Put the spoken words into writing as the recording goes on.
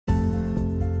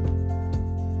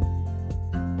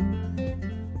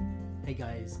Hey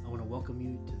guys, I want to welcome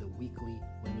you to the weekly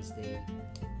Wednesday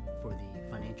for the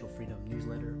Financial Freedom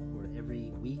newsletter, where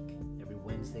every week, every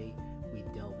Wednesday, we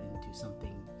delve into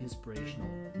something inspirational,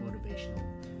 motivational,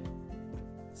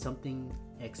 something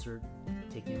excerpt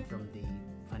taken from the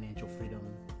Financial Freedom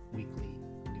weekly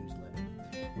newsletter.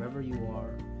 Wherever you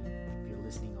are, if you're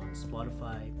listening on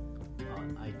Spotify,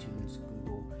 on iTunes,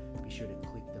 Google, be sure to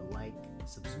click the like,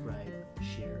 subscribe,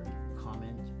 share,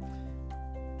 comment.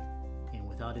 And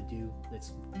without ado,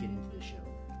 let's get into the show.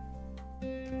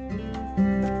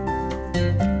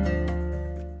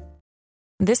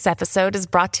 This episode is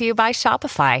brought to you by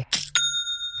Shopify.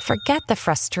 Forget the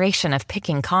frustration of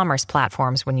picking commerce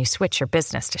platforms when you switch your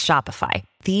business to Shopify,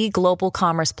 the global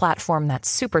commerce platform that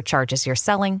supercharges your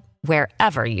selling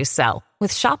wherever you sell.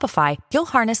 With Shopify, you'll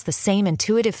harness the same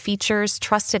intuitive features,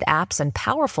 trusted apps, and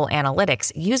powerful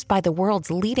analytics used by the world's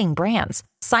leading brands.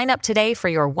 Sign up today for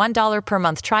your $1 per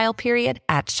month trial period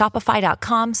at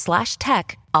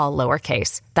shopify.com/tech, all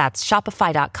lowercase. That's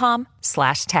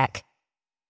shopify.com/tech.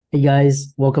 Hey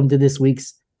guys, welcome to this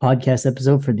week's podcast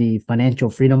episode for the Financial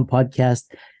Freedom Podcast.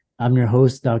 I'm your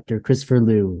host, Dr. Christopher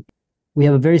Liu. We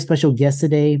have a very special guest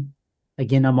today.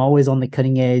 Again, I'm always on the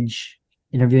cutting edge,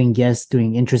 interviewing guests,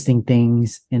 doing interesting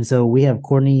things. And so we have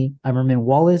Courtney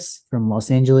Eimerman-Wallace from Los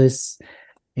Angeles,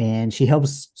 and she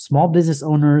helps small business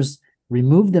owners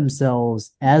remove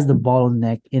themselves as the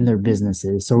bottleneck in their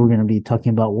businesses. So we're going to be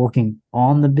talking about working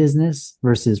on the business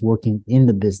versus working in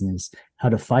the business, how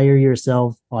to fire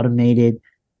yourself, automate it,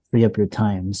 free up your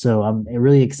time. So I'm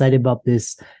really excited about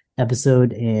this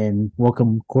episode, and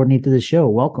welcome Courtney to the show.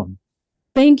 Welcome.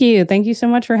 Thank you. Thank you so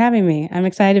much for having me. I'm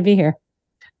excited to be here.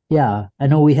 Yeah, I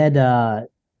know we had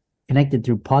connected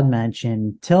through Podmatch,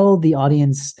 and tell the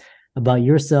audience about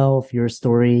yourself, your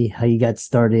story, how you got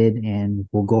started, and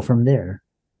we'll go from there.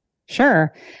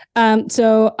 Sure.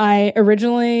 So I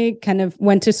originally kind of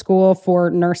went to school for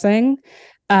nursing.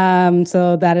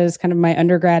 So that is kind of my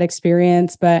undergrad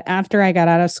experience. But after I got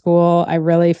out of school, I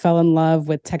really fell in love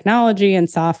with technology and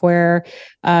software,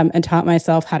 and taught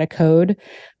myself how to code.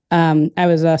 I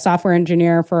was a software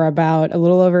engineer for about a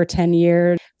little over 10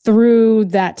 years. Through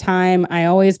that time, I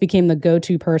always became the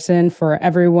go-to person for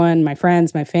everyone, my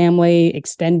friends, my family,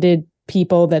 extended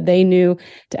people that they knew,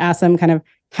 to ask them kind of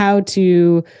how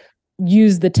to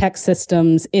use the tech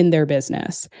systems in their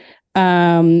business,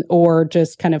 or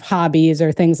just kind of hobbies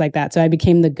or things like that. So I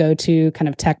became the go-to kind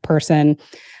of tech person.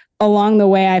 Along the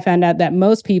way, I found out that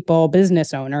most people,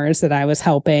 business owners that I was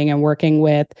helping and working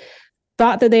with,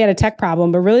 thought that they had a tech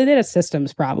problem, but really they had a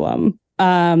systems problem.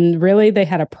 Really, they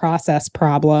had a process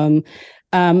problem,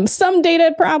 some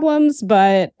data problems,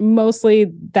 but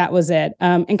mostly that was it.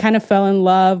 And kind of fell in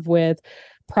love with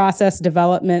process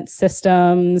development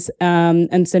systems.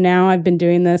 And so now I've been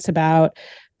doing this about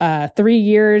 3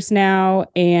 years now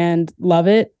and love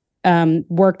it.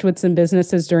 Worked with some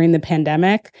businesses during the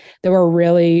pandemic that were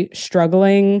really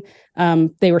struggling.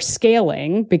 They were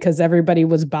scaling because everybody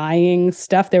was buying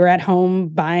stuff. They were at home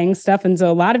buying stuff. And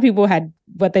so a lot of people had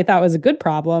what they thought was a good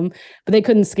problem, but they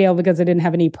couldn't scale because they didn't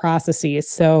have any processes.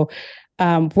 So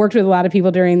worked with a lot of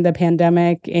people during the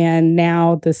pandemic. And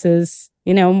now this is,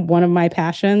 one of my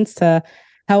passions, to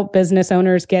help business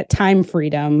owners get time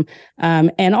freedom,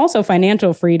 and also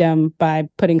financial freedom by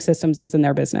putting systems in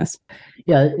their business.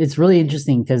 Yeah, it's really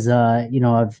interesting because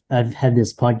I've had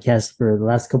this podcast for the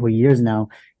last couple of years now,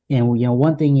 and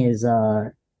one thing is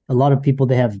a lot of people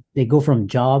they go from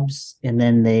jobs and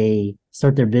then they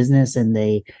start their business, and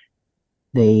they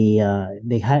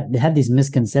have these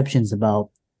misconceptions about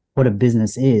what a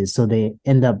business is. So they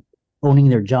end up owning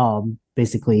their job,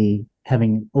 basically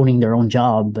owning their own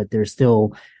job, but they're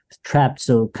still trapped.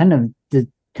 So kind of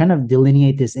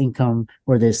delineate this income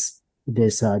or this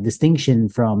distinction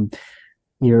from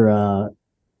you're a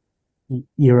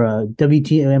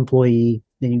WTO employee,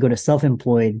 then you go to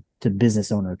self-employed to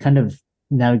business owner, kind of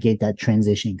navigate that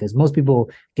transition, because most people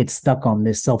get stuck on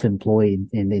this self-employed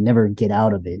and they never get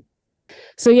out of it.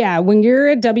 So yeah, when you're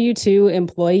a W-2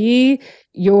 employee,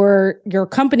 your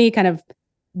company kind of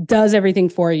does everything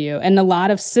for you. And a lot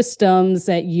of systems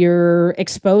that you're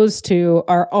exposed to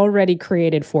are already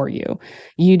created for you.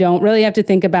 You don't really have to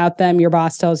think about them. Your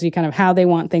boss tells you kind of how they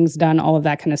want things done, all of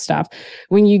that kind of stuff.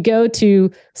 When you go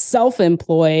to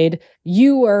self-employed,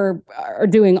 you are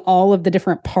doing all of the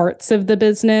different parts of the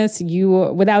business.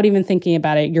 You, without even thinking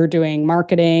about it, you're doing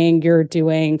marketing, you're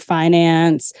doing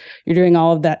finance, you're doing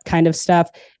all of that kind of stuff.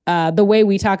 The way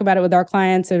we talk about it with our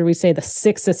clients, or we say the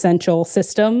 6 essential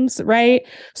systems, right?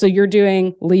 So you're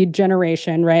doing lead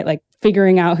generation, right? Like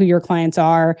figuring out who your clients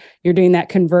are. You're doing that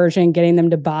conversion, getting them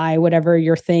to buy whatever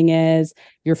your thing is.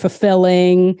 You're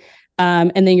fulfilling.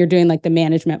 And then you're doing like the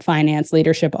management, finance,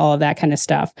 leadership, all of that kind of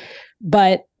stuff.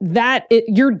 But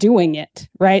you're doing it,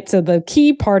 right? So the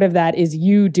key part of that is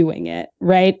you doing it,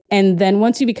 right? And then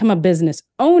once you become a business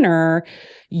owner,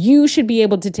 you should be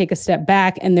able to take a step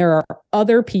back, and there are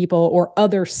other people or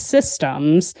other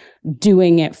systems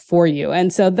doing it for you.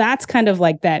 And so that's kind of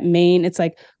like that main, it's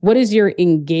like, what is your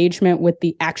engagement with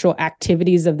the actual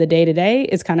activities of the day-to-day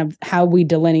is kind of how we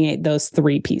delineate those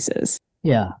three pieces.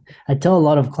 Yeah. I tell a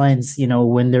lot of clients,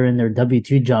 when they're in their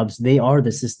W-2 jobs, they are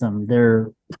the system.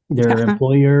 Their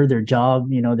employer, their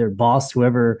job, their boss,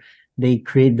 whoever, they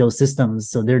create those systems.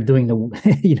 So they're doing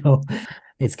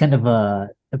it's kind of a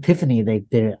epiphany.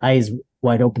 Their eyes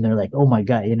wide open. They're like, oh my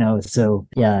God, so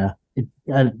yeah.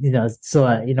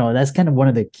 That's kind of one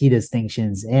of the key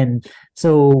distinctions. And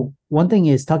so one thing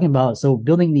is talking about, so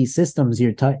building these systems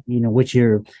which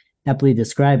you're aptly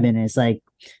describing, it's like,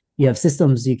 you have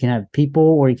systems, you can have people,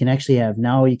 or you can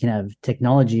have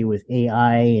technology with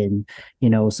AI, and,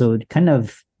 so kind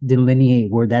of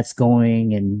delineate where that's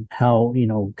going and how,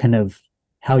 kind of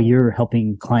how you're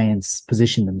helping clients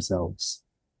position themselves.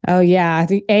 Oh yeah.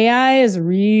 The AI is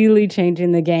really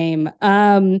changing the game.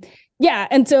 Yeah.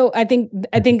 And so I think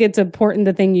it's important,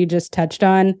 the thing you just touched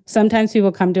on. Sometimes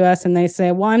people come to us and they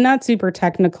say, well, I'm not super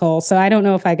technical, so I don't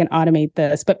know if I can automate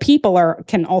this. But people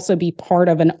can also be part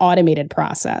of an automated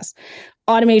process.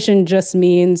 Automation just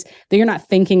means that you're not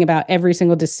thinking about every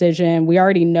single decision. We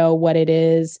already know what it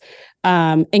is.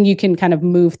 And you can kind of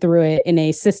move through it in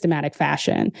a systematic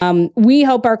fashion. We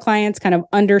help our clients kind of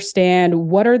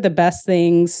understand what are the best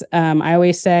things. I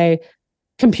always say,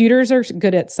 computers are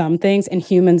good at some things and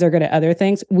humans are good at other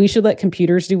things. We should let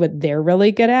computers do what they're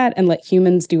really good at and let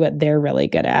humans do what they're really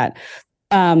good at.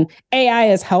 AI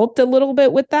has helped a little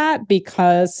bit with that,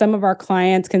 because some of our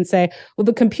clients can say, well,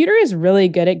 the computer is really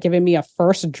good at giving me a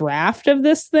first draft of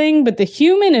this thing, but the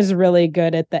human is really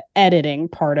good at the editing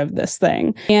part of this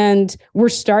thing. And we're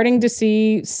starting to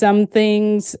see some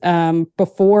things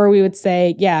before we would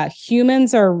say, yeah,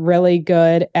 humans are really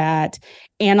good at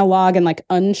analog and like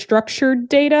unstructured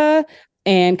data,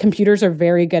 and computers are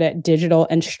very good at digital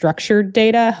and structured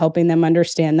data, helping them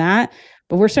understand that.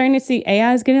 But we're starting to see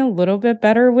AI is getting a little bit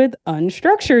better with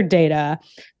unstructured data.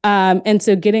 And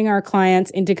so getting our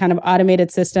clients into kind of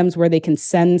automated systems where they can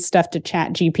send stuff to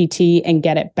ChatGPT and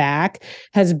get it back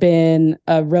has been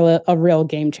a real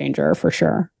game changer for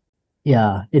sure.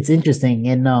 Yeah, it's interesting.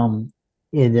 And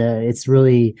it's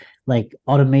really like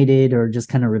automated or just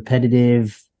kind of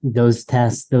repetitive. Those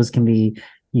tasks, those can be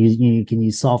you can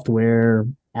use software,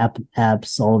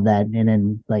 apps, all of that. And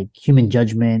then like human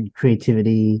judgment,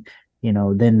 creativity,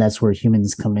 then that's where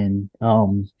humans come in.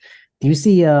 Do you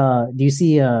see a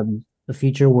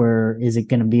future where is it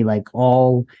going to be like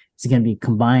is it going to be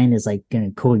combined? Is like going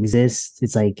to coexist?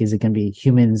 It's like, is it going to be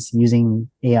humans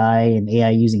using AI and AI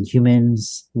using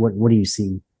humans? What do you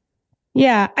see?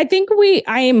 Yeah,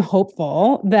 I am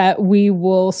hopeful that we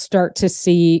will start to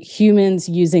see humans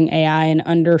using AI and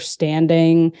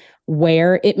understanding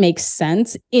where it makes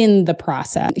sense in the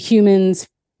process. Humans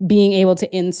being able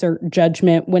to insert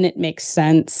judgment when it makes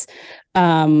sense,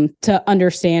 to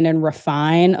understand and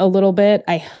refine a little bit.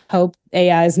 I hope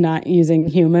AI is not using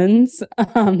humans.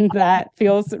 That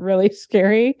feels really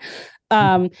scary.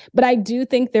 But I do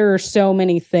think there are so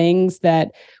many things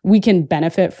that we can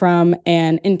benefit from.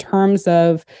 And in terms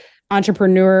of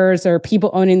entrepreneurs or people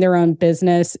owning their own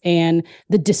business and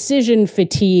the decision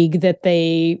fatigue that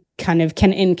they kind of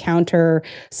can encounter,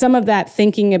 some of that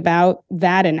thinking about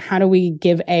that and how do we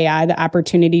give AI the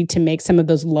opportunity to make some of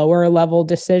those lower level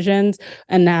decisions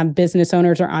and have business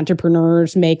owners or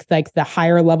entrepreneurs make like the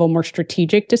higher level, more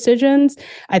strategic decisions,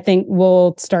 I think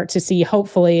we'll start to see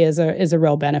hopefully is a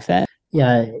real benefit.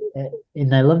 Yeah,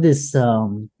 and I love this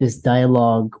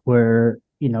dialogue where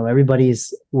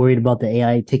everybody's worried about the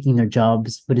AI taking their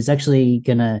jobs, but it's actually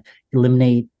gonna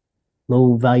eliminate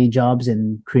low value jobs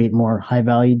and create more high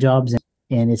value jobs,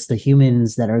 and it's the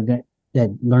humans that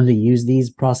learn to use these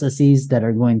processes that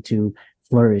are going to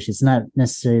flourish. It's not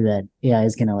necessarily that AI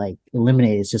is gonna like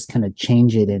eliminate it, it's just kind of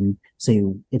change it, and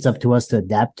so it's up to us to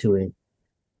adapt to it.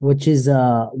 Which is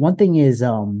one thing is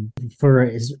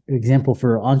for example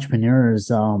for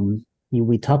entrepreneurs,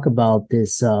 we talk about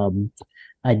this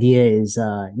idea is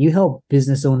you help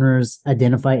business owners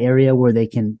identify area where they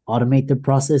can automate their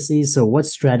processes. So what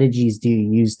strategies do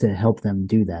you use to help them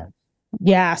do that?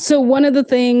 Yeah. So one of the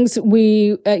things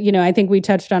we, I think we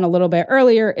touched on a little bit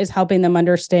earlier is helping them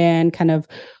understand kind of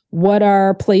what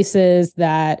are places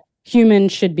that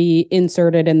humans should be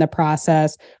inserted in the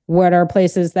process? What are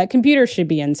places that computers should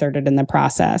be inserted in the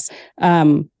process?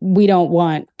 We don't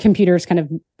want computers kind of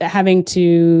having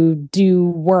to do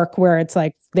work where it's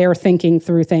like they're thinking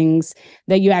through things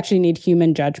that you actually need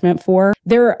human judgment for.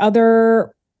 There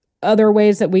are other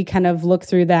ways that we kind of look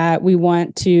through that. We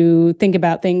want to think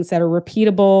about things that are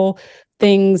repeatable,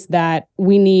 things that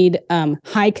we need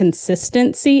high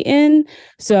consistency in.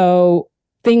 So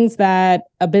things that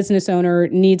a business owner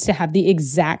needs to have the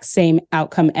exact same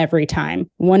outcome every time.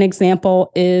 One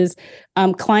example is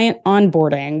client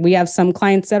onboarding. We have some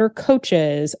clients that are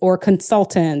coaches or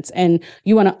consultants, and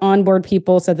you want to onboard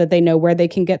people so that they know where they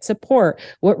can get support,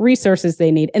 what resources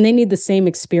they need, and they need the same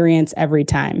experience every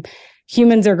time.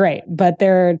 Humans are great, but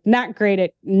they're not great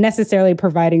at necessarily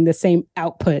providing the same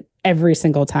output every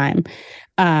single time.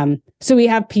 So we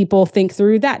have people think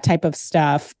through that type of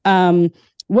stuff.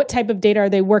 What type of data are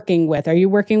they working with? Are you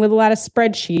working with a lot of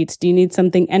spreadsheets? Do you need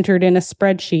something entered in a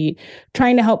spreadsheet?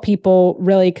 Trying to help people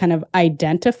really kind of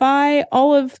identify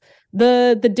all of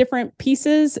the different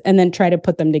pieces and then try to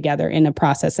put them together in a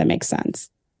process that makes sense.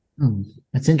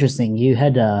 That's interesting.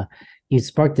 You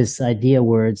sparked this idea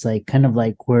where it's like kind of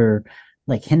like where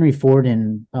like Henry Ford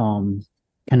and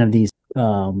kind of these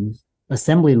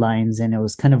assembly lines, and it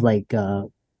was kind of like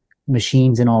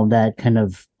machines and all that kind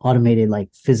of automated like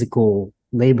physical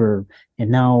labor. And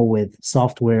now with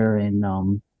software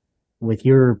and with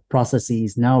your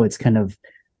processes, now it's kind of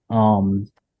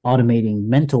automating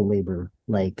mental labor.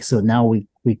 Like, so now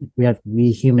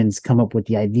we humans come up with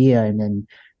the idea, and then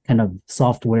kind of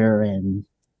software and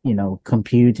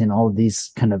compute and all of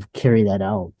these kind of carry that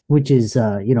out, which is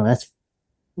that's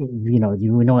we know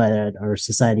that our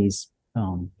societies.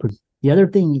 The other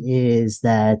thing is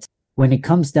that when it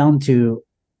comes down to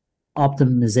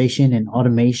optimization and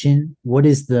automation, what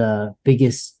is the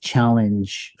biggest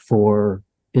challenge for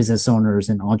business owners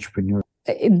and entrepreneurs?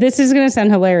 This is going to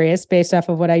sound hilarious based off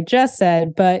of what I just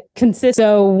said, but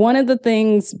so one of the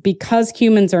things, because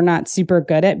humans are not super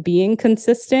good at being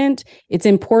consistent, it's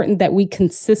important that we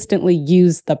consistently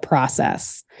use the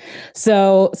process.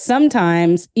 So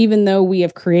sometimes, even though we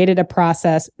have created a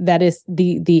process that is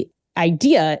the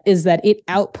idea is that it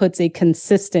outputs a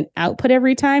consistent output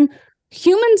every time,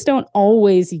 humans don't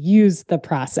always use the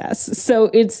process. So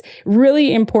it's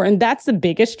really important. That's the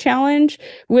biggest challenge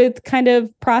with kind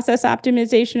of process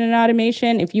optimization and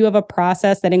automation. If you have a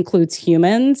process that includes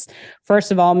humans, first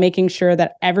of all, making sure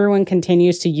that everyone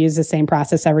continues to use the same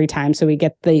process every time so we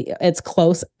get as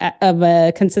close of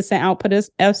a consistent output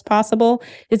as possible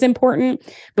is important.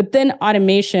 But then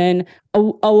automation,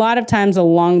 a lot of times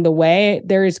along the way,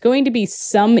 there is going to be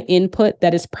some input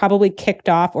that is probably kicked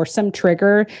off or some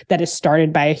trigger that is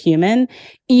started by a human,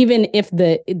 even if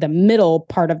the middle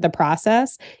part of the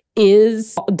process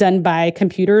is done by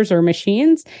computers or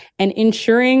machines, and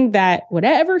ensuring that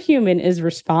whatever human is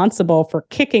responsible for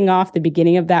kicking off the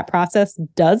beginning of that process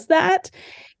does that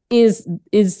is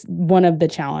one of the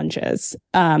challenges.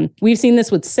 We've seen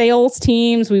this with sales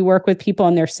teams. We work with people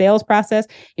in their sales process.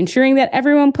 Ensuring that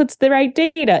everyone puts the right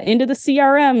data into the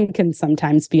CRM can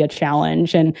sometimes be a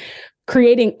challenge, and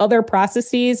creating other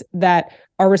processes that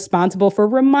are responsible for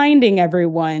reminding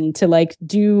everyone to like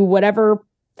do whatever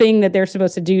thing that they're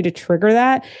supposed to do to trigger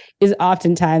that is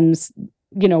oftentimes,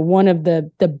 one of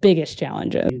the biggest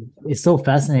challenges. It's so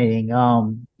fascinating.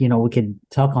 We could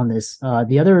talk on this.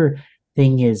 The other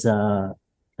thing is, I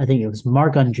think it was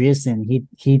Mark Andreessen.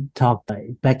 He talked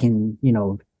back in,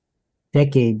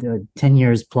 decade, 10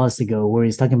 years plus ago, where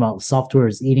he's talking about software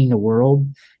is eating the world.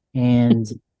 And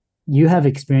you have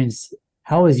experience.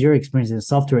 How has your experience in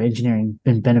software engineering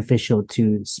been beneficial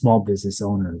to small business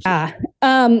owners?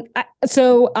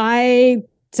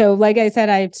 So like I said,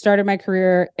 I started my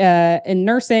career in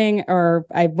nursing, or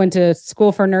I went to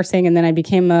school for nursing, and then I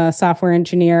became a software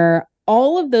engineer.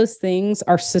 All of those things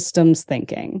are systems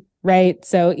thinking, right?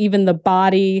 So even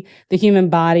the human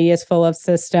body is full of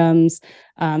systems.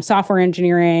 Software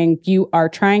engineering, you are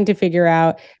trying to figure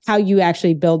out how you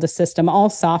actually build a system. All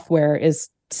software is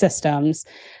systems.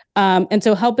 And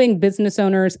so helping business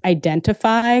owners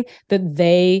identify that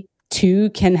they too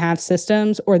can have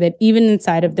systems, or that even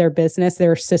inside of their business,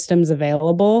 there are systems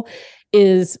available,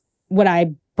 is what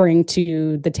I bring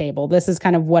to the table. This is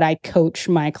kind of what I coach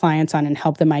my clients on and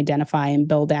help them identify and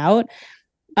build out.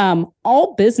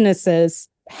 All businesses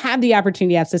have the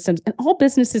opportunity to have systems, and all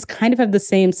businesses kind of have the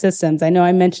same systems. I know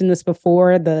I mentioned this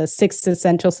before, the 6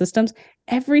 essential systems.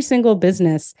 Every single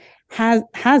business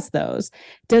has those.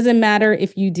 Doesn't matter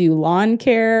if you do lawn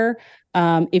care,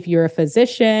 if you're a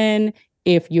physician,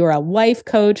 if you're a life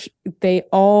coach, they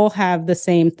all have the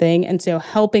same thing. And so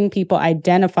helping people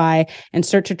identify and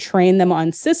start to train them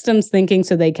on systems thinking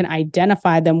so they can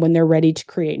identify them when they're ready to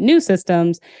create new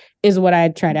systems is what I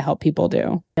try to help people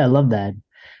do. Yeah, I love that.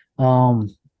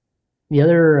 The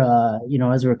other,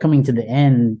 as we're coming to the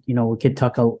end, we could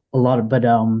talk a lot, but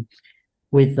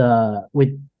with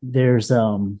there's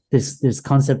this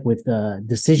concept with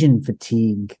decision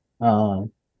fatigue,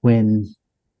 and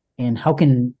how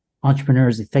can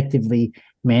entrepreneurs effectively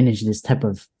manage this type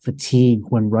of fatigue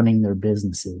when running their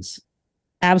businesses?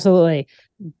 Absolutely.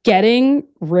 Getting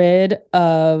rid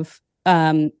of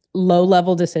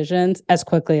low-level decisions as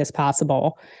quickly as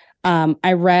possible.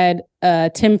 I read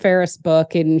Tim Ferriss'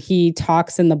 book, and he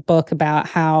talks in the book about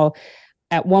how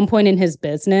at one point in his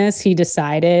business, he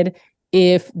decided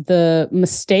if the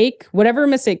mistake, whatever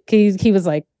mistake, he was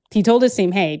like, he told his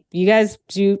team, hey, you guys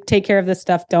do take care of this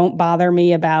stuff. Don't bother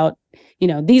me about,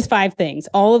 these 5 things.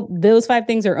 All of those 5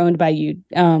 things are owned by you.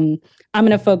 I'm going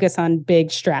to focus on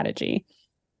big strategy.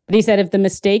 But he said, if the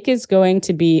mistake is going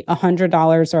to be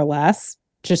 $100 or less,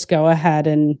 just go ahead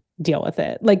and deal with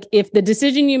it. Like if the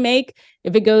decision you make,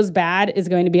 if it goes bad, is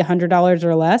going to be $100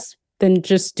 or less, then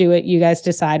just do it. You guys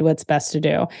decide what's best to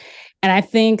do. And I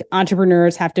think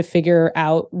entrepreneurs have to figure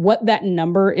out what that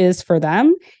number is for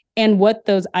them and what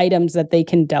those items that they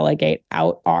can delegate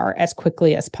out are as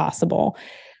quickly as possible.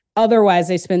 Otherwise,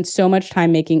 they spend so much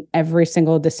time making every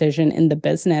single decision in the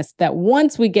business that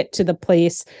once we get to the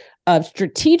place of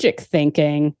strategic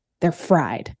thinking, they're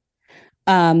fried.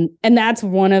 And that's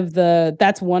one of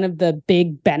the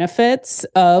big benefits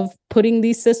of putting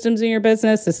these systems in your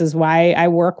business. This is why I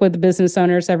work with business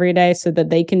owners every day so that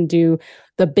they can do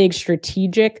the big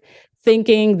strategic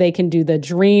thinking, they can do the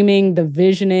dreaming, the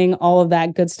visioning, all of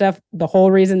that good stuff. The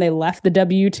whole reason they left the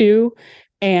W-2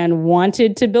 and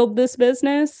wanted to build this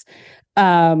business.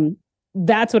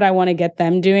 That's what I want to get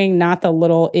them doing, not the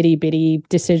little itty bitty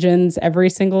decisions every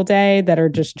single day that are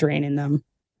just draining them.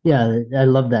 Yeah, I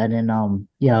love that. And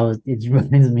it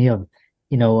reminds me of,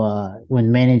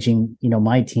 when managing,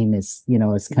 my team is,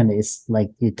 it's like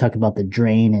you talk about the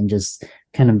drain and just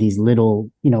kind of these little,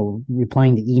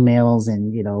 replying to emails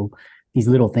and, these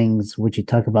little things, which you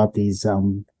talk about these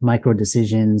micro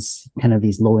decisions, kind of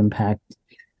these low impact,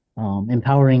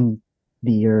 empowering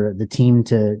the team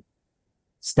to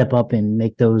step up and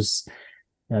make those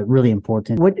really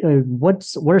important. What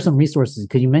are some resources?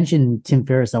 Because you mentioned Tim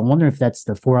Ferriss. I wonder if that's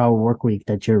the 4-hour work week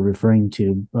that you're referring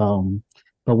to.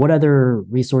 But what other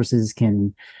resources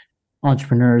can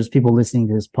entrepreneurs, people listening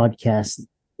to this podcast,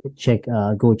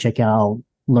 go check out,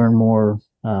 learn more,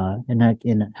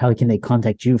 and how can they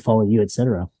contact you, follow you,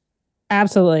 etc.?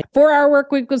 Absolutely. 4-hour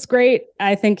work week was great.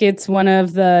 I think it's one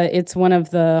of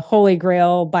the holy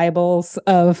grail Bibles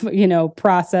of,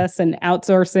 process and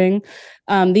outsourcing.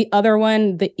 The other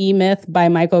one, the E-Myth by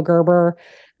Michael Gerber,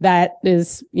 that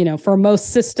is, for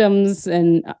most systems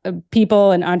and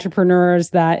people and entrepreneurs,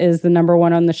 that is the number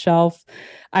one on the shelf.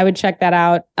 I would check that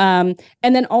out. And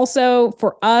then also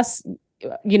for us,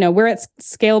 we're at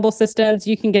Scalable Systems.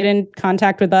 You can get in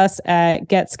contact with us at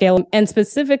Get Scalable. And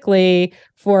specifically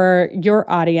for your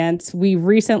audience, we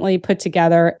recently put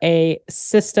together a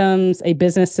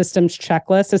business systems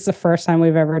checklist. It's the first time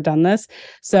we've ever done this.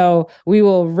 So we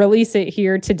will release it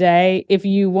here today. If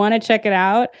you want to check it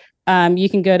out, you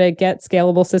can go to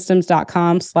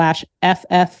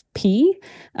getscalablesystems.com/FFP,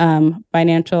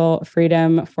 Financial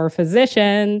Freedom for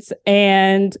Physicians,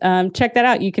 and check that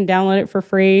out. You can download it for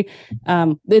free.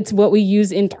 It's what we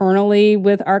use internally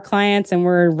with our clients, and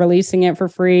we're releasing it for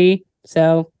free.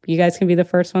 So you guys can be the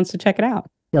first ones to check it out.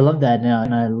 Yeah, I love that.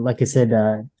 And like I said,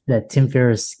 that Tim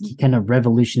Ferriss kind of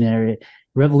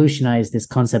revolutionized this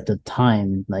concept of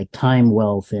time, like time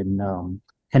wealth, and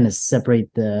kind of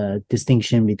separate the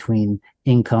distinction between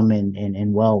income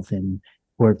and wealth and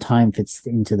where time fits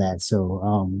into that. So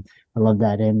I love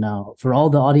that. And for all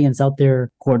the audience out there,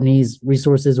 Courtney's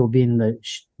resources will be in the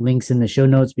links in the show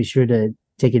notes. Be sure to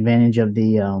take advantage of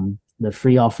the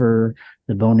free offer,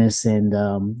 the bonus, and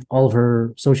all of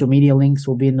her social media links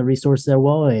will be in the resource as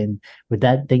well. And with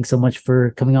that, thanks so much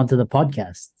for coming on to the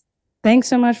podcast. Thanks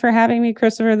so much for having me,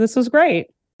 Christopher. This was great.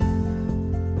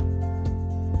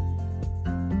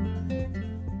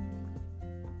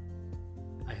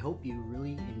 I hope you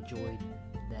really enjoyed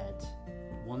that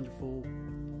wonderful,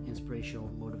 inspirational,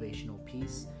 motivational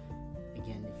piece.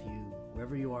 Again,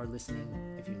 wherever you are listening,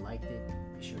 if you liked it,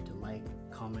 be sure to like,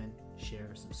 comment, share,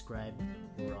 subscribe.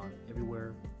 We're on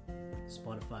everywhere: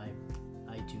 Spotify,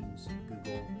 iTunes,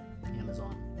 Google,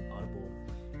 Amazon, Audible.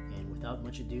 And without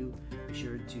much ado, be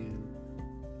sure to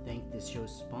thank this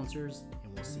show's sponsors,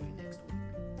 and we'll see you next week.